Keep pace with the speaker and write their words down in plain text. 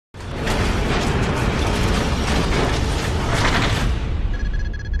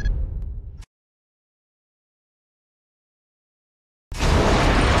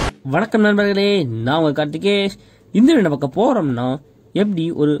வணக்கம் நண்பர்களே, நான் உங்க கார்த்திகேஷ். இந்த வீடியோ பார்க்க போறோம்னா எப்படி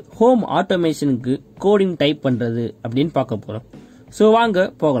ஒரு ஹோம் ஆட்டோமேஷனுக்கு கோடிங் டைப் பண்றது அப்படின்னு பார்க்க போறோம். ஸோ வாங்க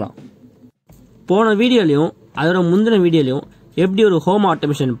போகலாம். போன வீடியோலையும் அதோட முந்தின வீடியோலையும் எப்படி ஒரு ஹோம்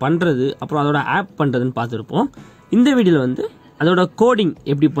ஆட்டோமேஷன் பண்றது அப்புறம் அதோட ஆப் பண்றதுன்னு பார்த்துருப்போம். இந்த வீடியோவில் வந்து அதோட கோடிங்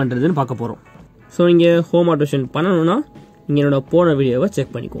எப்படி பண்றதுன்னு பார்க்க போறோம். ஸோ நீங்க ஹோம் ஆட்டோமேஷன் பண்ணணும்னா நீங்க என்னோட போன வீடியோவை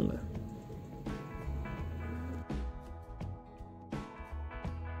செக் பண்ணிக்கோங்க.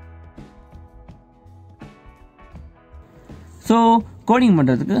 ஸோ கோடிங்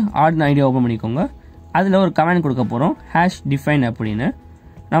பண்ணுறதுக்கு ஆர்டின் ஐடியா ஓப்பன் பண்ணிக்கோங்க. அதில் ஒரு கமெண்ட் கொடுக்க போகிறோம், #define அப்படின்னு.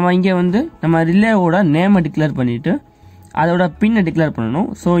 நம்ம இங்கே வந்து நம்ம ரிலேவோட நேமை டிக்ளேர் பண்ணிவிட்டு அதோட பின்னை டிக்ளேர் பண்ணணும்.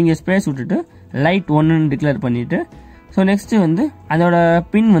 ஸோ இங்கே ஸ்பேஸ் விட்டுட்டு லைட் 1ன்னு டிக்ளேர் பண்ணிவிட்டு ஸோ நெக்ஸ்ட்டு வந்து அதோட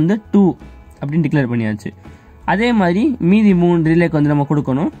பின் வந்து 2 அப்படின்னு டிக்ளேர் பண்ணியாச்சு. அதே மாதிரி மீதி 3 ரிலேக்கு வந்து நம்ம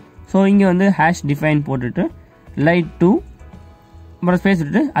கொடுக்கணும். ஸோ இங்கே வந்து #define போட்டுட்டு லைட் 2 அப்புறம் ஸ்பேஸ்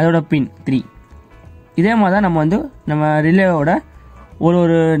விட்டுட்டு அதோட பின் 3. இதே மாதிரி தான் நம்ம வந்து நம்ம ரிலேவோட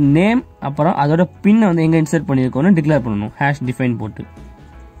ஒரு நேம் அப்புறம் அதோட பின்னை வந்து எங்கே இன்சர்ட் பண்ணியிருக்கோன்னு டிக்ளேர் பண்ணணும், #define போட்டு.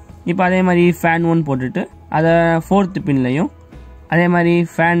 இப்போ அதே மாதிரி fan 1 போட்டுட்டு அதை 4th பின்லையும் அதே மாதிரி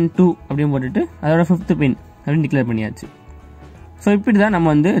fan 2 அப்படின்னு போட்டுட்டு அதோட 5th பின் அப்படின்னு டிக்ளேர் பண்ணியாச்சு. ஸோ இப்படி தான் நம்ம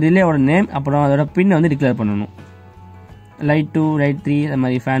வந்து ரிலேவோட நேம் அப்புறம் அதோட பின்னை வந்து டிக்ளேர் பண்ணணும். லைட் 2, லைட் 3 அது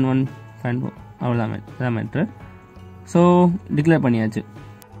மாதிரி fan 1, fan 2 அவ்வளோதான் மேட்ரு. ஸோ டிக்ளேர் பண்ணியாச்சு.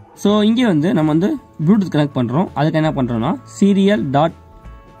 ஸோ இங்கே வந்து நம்ம வந்து ப்ளூடூத் கனெக்ட் பண்ணுறோம். அதுக்கு என்ன பண்ணுறோம்னா சீரியல் டாட்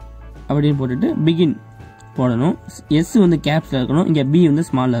அப்படின்னு போட்டுட்டு பிகின் போடணும். எஸ் வந்து கேப்ஸில் இருக்கணும், இங்கே பி வந்து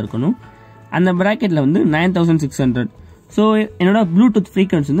ஸ்மாலில் இருக்கணும். அந்த ப்ராக்கெட்டில் வந்து 9600. ஸோ என்னோட ப்ளூடூத்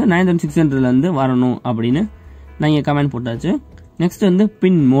ஃப்ரீக்வன்சி வந்து 9600லேருந்து வரணும் அப்படின்னு நான் இங்கே கமெண்ட் போட்டாச்சு. நெக்ஸ்ட் வந்து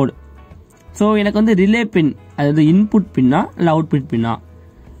பின் மோட். ஸோ எனக்கு வந்து ரிலே பின், அதாவது இன்புட் பின்னா இல்லை அவுட்புட் பின்னா.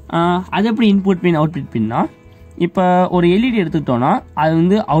 அது எப்படி இன்புட் பின் அவுட்புட் பின்னா, இப்போ ஒரு எல்இடி எடுத்துக்கிட்டோன்னா அது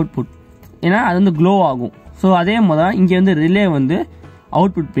வந்து அவுட்புட், ஏன்னா அது வந்து க்ளோ ஆகும். ஸோ அதே மாதிரி தான் இங்கே வந்து ரிலே வந்து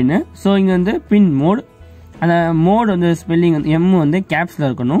அவுட்புட் பின்னு. ஸோ இங்கே வந்து பின் மோட், அந்த மோட் வந்து ஸ்பெல்லிங் வந்து எம் வந்து கேப்ஸில்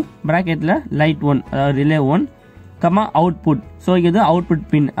இருக்கணும், ப்ராக்கெட்டில் லைட் 1 அதாவது ரிலே 1 அவுட்புட். ஸோ இது அவுட்புட்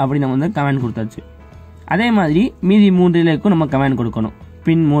பின் அப்படின்னு நம்ம வந்து கமெண்ட் கொடுத்தாச்சு. அதே மாதிரி மீதி 3 ரிலேக்கும் நம்ம கமெண்ட் கொடுக்கணும்.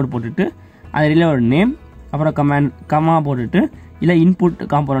 பின் மோட் போட்டுட்டு அது ரிலேவோட நேம் அப்புறம் கமா போட்டுட்டு இல்லை இன்புட்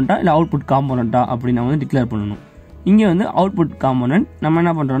காம்போனண்ட்டா இல்லை அவுட்புட் காம்போனண்ட்டா அப்படின்னு நம்ம வந்து டிக்ளேர் பண்ணணும். இங்கே வந்து அவுட்புட் காம்போனன்ட் நம்ம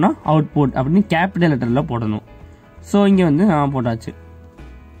என்ன பண்ணுறோம்னா அவுட்புட் அப்படின்னு கேபிட்டல் லெட்டரில் போடணும். ஸோ இங்கே வந்து நான் போட்டாச்சு.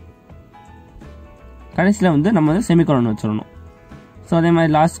 கடைசியில் வந்து நம்ம வந்து செமிகோலன் வச்சிடணும். ஸோ அதே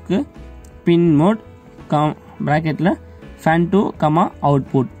மாதிரி லாஸ்ட்க்கு பின் மோட் ப்ராக்கெட்டில் fan 2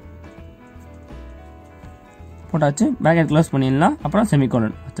 அவுட்புட் போட்டாச்சு. ப்ராக்கெட் க்ளோஸ் பண்ணிடலாம், அப்புறம்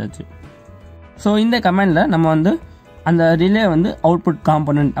செமிகோலன் வச்சாச்சு. ஸோ இந்த கமெண்டில் நம்ம வந்து அந்த ரிலே வந்து அவுட்புட்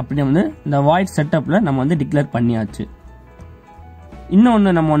காம்போனன்ட் அப்படின்னு வந்து இந்த வாய்ட் செட்டப்பில் நம்ம வந்து டிக்ளேர் பண்ணியாச்சு.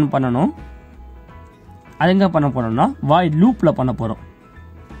 இன்னொன்று நம்ம ஒன்று பண்ணணும். அது எங்கே பண்ண போகிறோம்னா வாய்ட் லூப்பில் பண்ண போகிறோம்.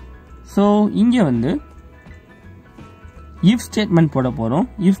 ஸோ இங்கே வந்து இஃப் ஸ்டேட்மெண்ட் போட போகிறோம்.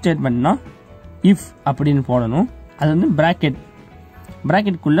 இஃப் ஸ்டேட்மெண்ட்னா இஃப் அப்படின்னு போடணும். அது வந்து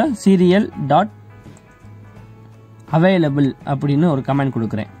ப்ராக்கெட்குள்ளே சீரியல் டாட் அவைலபிள் அப்படின்னு ஒரு கமெண்ட்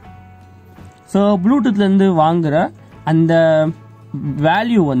கொடுக்குறேன். ஸோ ப்ளூடூத்லேருந்து வாங்குகிற அந்த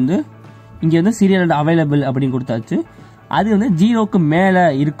வேல்யூ வந்து இங்கே வந்து சீரியல் அவைலபிள் அப்படின்னு கொடுத்தாச்சு. அது வந்து 0க்கு மேலே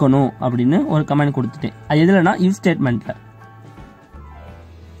இருக்கணும் அப்படின்னு ஒரு கமெண்ட் கொடுத்துட்டேன். அது எதுலனா இஃப் ஸ்டேட்மெண்ட்டில்.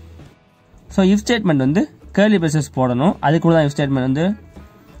 ஸோ இஃப் ஸ்டேட்மெண்ட் வந்து கர்லி பிரேசஸ் போடணும். அது கூட தான் இஃப் ஸ்டேட்மெண்ட் வந்து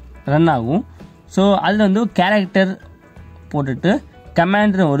ரன் ஆகும். ஸோ அதில் வந்து கேரக்டர் போட்டுட்டு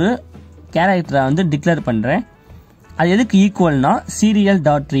கமாண்ட்னு ஒரு கேரக்டரை வந்து டிக்ளேர் பண்ணுறேன். அது எதுக்கு ஈக்குவல்னா சீரியல்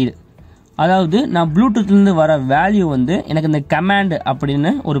டாட் ரீட், அதாவது நான் ப்ளூடூத்லேருந்து வர வேல்யூ வந்து எனக்கு இந்த கமாண்ட் அப்படின்னு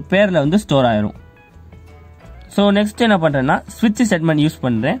ஒரு பேரில் வந்து ஸ்டோர் ஆயிரும். ஸோ நெக்ஸ்ட் என்ன பண்ணுறேன்னா ஸ்விட்ச் ஸ்டேட்மெண்ட் யூஸ்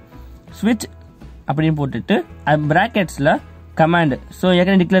பண்ணுறேன். ஸ்விட்ச் அப்படின்னு போட்டுட்டு அது ப்ராக்கெட்ஸில் கமாண்ட், ஸோ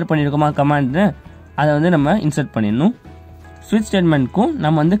ஏற்கனவே டிக்ளேர் பண்ணியிருக்கோமா கமாண்ட்னு, அதை வந்து நம்ம இன்சர்ட் பண்ணிடணும். ஸ்விட்ச் ஸ்டேட்மெண்ட்க்கும்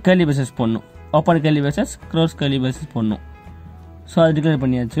நம்ம வந்து கர்லி பிரேசஸ் போடணும். Open curly braces, close curly braces போடணும். ஸோ அது டிக்ளேர்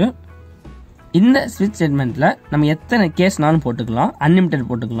பண்ணியாச்சு. இந்த ஸ்விட்ச் ஸ்டேட்மெண்ட்டில் நம்ம எத்தனை கேஸ்னாலும் போட்டுக்கலாம், அன்லிமிட்டட்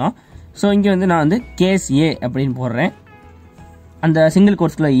போட்டுக்கலாம். ஸோ இங்கே வந்து நான் வந்து கேஸ் ஏ அப்படின்னு போடுறேன், அந்த சிங்கிள்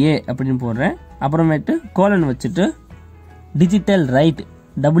கோட்ஸ்குள்ள ஏ அப்படின்னு போடுறேன். அப்புறமேட்டு கோலன் வச்சுட்டு டிஜிட்டல் ரைட்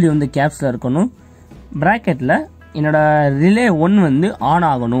W வந்து கேப்ஸில் இருக்கணும். ப்ராக்கெட்டில் என்னோட ரிலே 1 வந்து ஆன்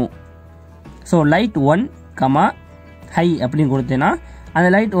ஆகணும். ஸோ லைட் 1 ஹை அப்படின்னு கொடுத்தேன்னா அந்த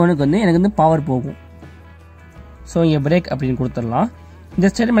லைட் 1க்கு வந்து எனக்கு வந்து பவர் போகும். ஸோ இங்கே பிரேக் அப்படின்னு கொடுத்துடலாம். இந்த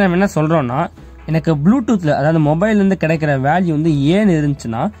ஸ்டேட்மெண்ட் நம்ம என்ன சொல்கிறோன்னா, எனக்கு ப்ளூடூத்தில் அதாவது மொபைல்லேருந்து கிடைக்கிற வேல்யூ வந்து ஏன்னு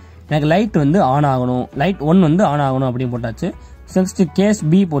இருந்துச்சுன்னா எனக்கு லைட் வந்து ஆன் ஆகணும், லைட் 1 வந்து ஆன் ஆகணும் அப்படின்னு போட்டாச்சு. நெக்ஸ்ட் கேஸ்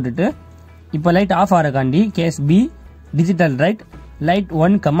பி போட்டுட்டு இப்போ light off ஆகிறக்காண்டி case B digital write light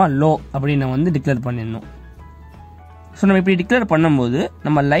 1, low அப்படின்னு நம்ம வந்து டிக்ளேர் பண்ணிடணும். ஸோ நம்ம இப்படி டிக்ளேர் பண்ணும்போது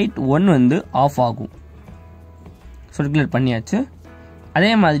நம்ம லைட் 1 வந்து ஆஃப் ஆகும். ஸோ டிக்ளேர் பண்ணியாச்சு.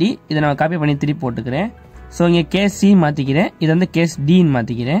 அதே மாதிரி இதை நான் காப்பி பண்ணி திருப்பி போட்டுக்கிறேன். ஸோ இங்கே கேஸ் சி மாற்றிக்கிறேன், இதை வந்து கேஸ் டின்னு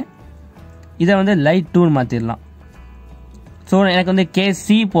மாற்றிக்கிறேன், இதை வந்து லைட் 2ன்னு மாற்றிடலாம். ஸோ எனக்கு வந்து கேஸ்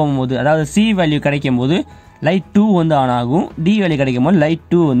சி போகும்போது, அதாவது சி வேல்யூ கிடைக்கும் போது லைட் 2 வந்து ஆன் ஆகும், டி வேல்யூ கிடைக்கும் போது லைட்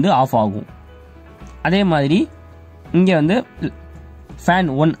 2 வந்து ஆஃப் ஆகும். அதே மாதிரி இங்கே வந்து ஃபேன்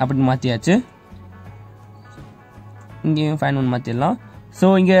 1 அப்படின்னு மாற்றியாச்சு, இங்கேயும் ஃபேன் 1 மாற்றிடலாம். ஸோ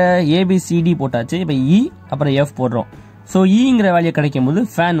இங்கே ஏபிசிடி போட்டாச்சு. இப்போ இ அப்புறம் எஃப் போடுறோம். ஸோ இங்கிற வேல்யூ கிடைக்கும் போது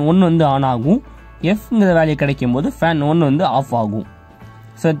ஃபேன் 1 வந்து ஆன் ஆகும், எஃப்ங்கிற வேல்யூ கிடைக்கும் போது ஃபேன் 1 வந்து ஆஃப் ஆகும்.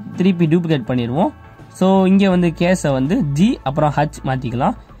 ஸோ திருப்பி டூப்ளிகேட் பண்ணிடுவோம். ஸோ இங்கே வந்து கேஸை வந்து ஜி அப்புறம் ஹச்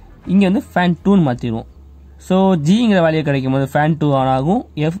மாற்றிக்கலாம், இங்கே வந்து ஃபேன் 2ன்னு மாற்றிடுவோம். ஸோ ஜிங்கிற வேல்யூ கிடைக்கும் போது ஃபேன் 2 ஆன் ஆகும்,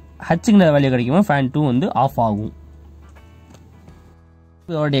 ஹச்சுங்கிற வேல்யூ கிடைக்கும் போது ஃபேன் 2 வந்து ஆஃப் ஆகும்.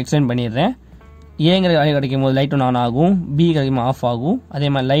 ஆல்ரெடி எக்ஸ்பிளைன் பண்ணிடுறேன். ஏங்கிற வேல்யூ கிடைக்கும் போது லைட் 1 ஆன் ஆகும், பி கிடைக்கும்போது ஆஃப் ஆகும். அதே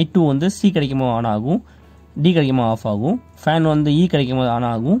மாதிரி லைட் 2 வந்து சி கிடைக்கும்போது ஆன் ஆகும், டி கிடைக்கும்போது ஆஃப் ஆகும். ஃபேன் வந்து இ கிடைக்கும்போது ஆன்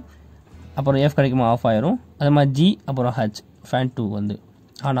ஆகும், அப்புறம் எஃப் கிடைக்கும்போது ஆஃப் ஆயிரும். அதே மாதிரி ஜி அப்புறம் ஹச் ஃபேன் 2 வந்து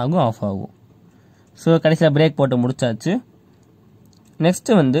ஆன் ஆகும், ஆஃப் ஆகும். ஸோ கடைசியில் பிரேக் போட்டு முடிச்சாச்சு.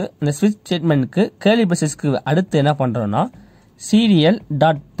 நெக்ஸ்ட்டு வந்து இந்த ஸ்விட்ச் ஸ்டேட்மெண்ட்டுக்கு கேர்லி பிரேசஸ்க்கு அடுத்து என்ன பண்ணுறோன்னா சீரியல்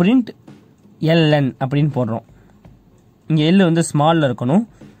டாட் பிரிண்ட் எல்என் அப்படின்னு போடுறோம். இங்கே எல் வந்து ஸ்மாலில் இருக்கணும்.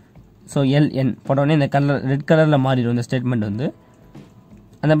 ஸோ எல்என் போட்டோடனே இந்த கலர் ரெட் கலரில் மாறிடும் இந்த ஸ்டேட்மெண்ட் வந்து.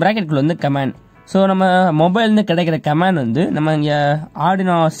 அந்த ப்ராக்கெட்டுக்குள்ள வந்து கமாண்ட். ஸோ நம்ம மொபைல்னு கிடைக்கிற கமாண்ட் வந்து நம்ம இங்கே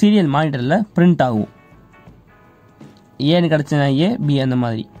ஆர்டினோ சீரியல் மானிட்டரில் பிரிண்ட் ஆகும். ஏன்னு கிடச்சினா ஏ, பி அந்த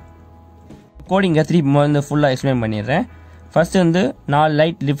மாதிரி. கோடிங்கை 3 வந்து ஃபுல்லாக எக்ஸ்பிளைன் பண்ணிடுறேன். ஃபர்ஸ்ட் வந்து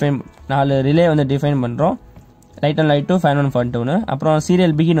 4 ரிலே வந்து டிஃபைன் பண்ணுறோம். Light 1 light 2 fan 1 fan 2ன்னு. அப்புறம்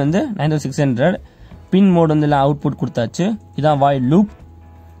சீரியல் பிகின் வந்து 9600, பின் மோட் வந்து எல்லாம் அவுட்புட் கொடுத்தாச்சு. இதான் வாயில் லூப்.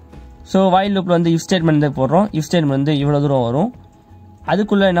 ஸோ வாயில் லூப்பில் வந்து இஃப் ஸ்டேட்மெண்ட் வந்து போடுறோம். இஃப் ஸ்டேட்மெண்ட் வந்து இவ்வளோ தூரம் வரும்.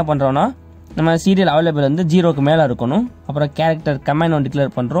 அதுக்குள்ளே என்ன பண்ணுறோன்னா நம்ம சீரியல் அவைலபிள் வந்து 0க்கு மேலே இருக்கணும். அப்புறம் கேரக்டர் கமாண்ட் ஒன்று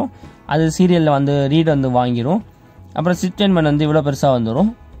டிக்ளேர் பண்ணுறோம். அது சீரியலில் வந்து ரீட் வந்து வாங்கிடும். அப்புறம் ஸ்டேட்மெண்ட் வந்து இவ்வளோ பெருசாக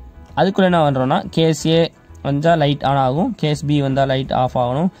வந்துடும். அதுக்குள்ளே என்ன பண்ணுறோன்னா கேஸ்ஏ வந்தால் லைட் ஆன் ஆகும், கேஸ் பி வந்தால் லைட் ஆஃப்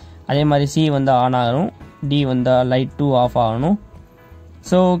ஆகணும். அதே மாதிரி சி வந்தால் ஆன் ஆகணும், டி வந்தால் லைட் 2 ஆஃப் ஆகணும்.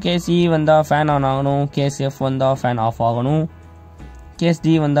 ஸோ கேஸ் இ வந்தால் ஃபேன் ஆன் ஆகணும், கேஸ் எஃப் வந்தால் ஃபேன் ஆஃப் ஆகணும், கேஸ்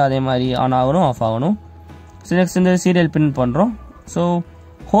டி வந்தால் அதே மாதிரி ஆன் ஆகணும், ஆஃப் ஆகணும். ஸோ நெக்ஸ்ட் இந்த சீரியல் பிரிண்ட் பண்ணுறோம். ஸோ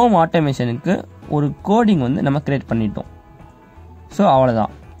ஹோம் ஆட்டோமேஷனுக்கு ஒரு கோடிங் வந்து நம்ம கிரியேட் பண்ணிட்டோம். ஸோ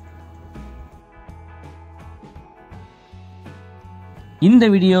அவ்வளோதான். இந்த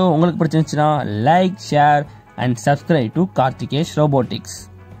வீடியோ உங்களுக்கு பிடிச்சிருந்துச்சுன்னா like, share and subscribe to Karthikesh Robotics.